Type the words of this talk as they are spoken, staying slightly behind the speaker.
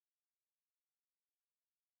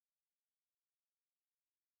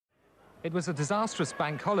It was a disastrous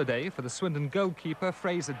bank holiday for the Swindon goalkeeper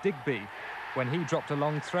Fraser Digby. When he dropped a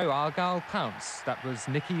long throw, Argyle pounced. That was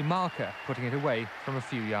Nicky Marker putting it away from a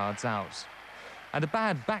few yards out. And a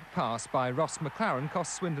bad back pass by Ross McLaren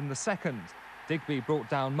cost Swindon the second. Digby brought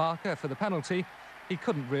down Marker for the penalty. He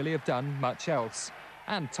couldn't really have done much else.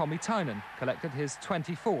 And Tommy Tynan collected his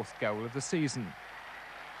 24th goal of the season.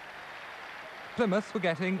 Plymouth were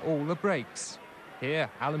getting all the breaks. Here,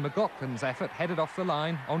 Alan McLaughlin's effort headed off the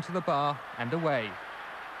line, onto the bar and away.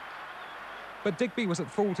 But Digby was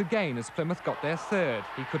at fault again as Plymouth got their third.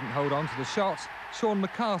 He couldn't hold on to the shot. Sean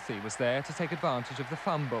McCarthy was there to take advantage of the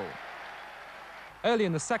fumble. Early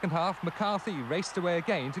in the second half, McCarthy raced away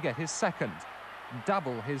again to get his second,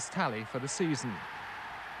 double his tally for the season.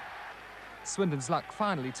 Swindon's luck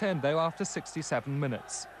finally turned, though, after 67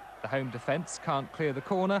 minutes. The home defence can't clear the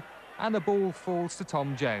corner, and the ball falls to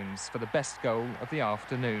Tom Jones for the best goal of the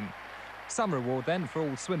afternoon. Some reward then for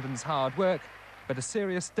all Swindon's hard work, but a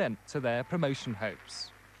serious dent to their promotion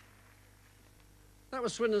hopes. That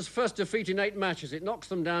was Swindon's first defeat in 8 matches. It knocks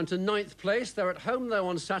them down to 9th place. They're at home, though,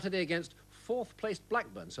 on Saturday against 4th-placed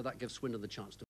Blackburn, so that gives Swindon the chance to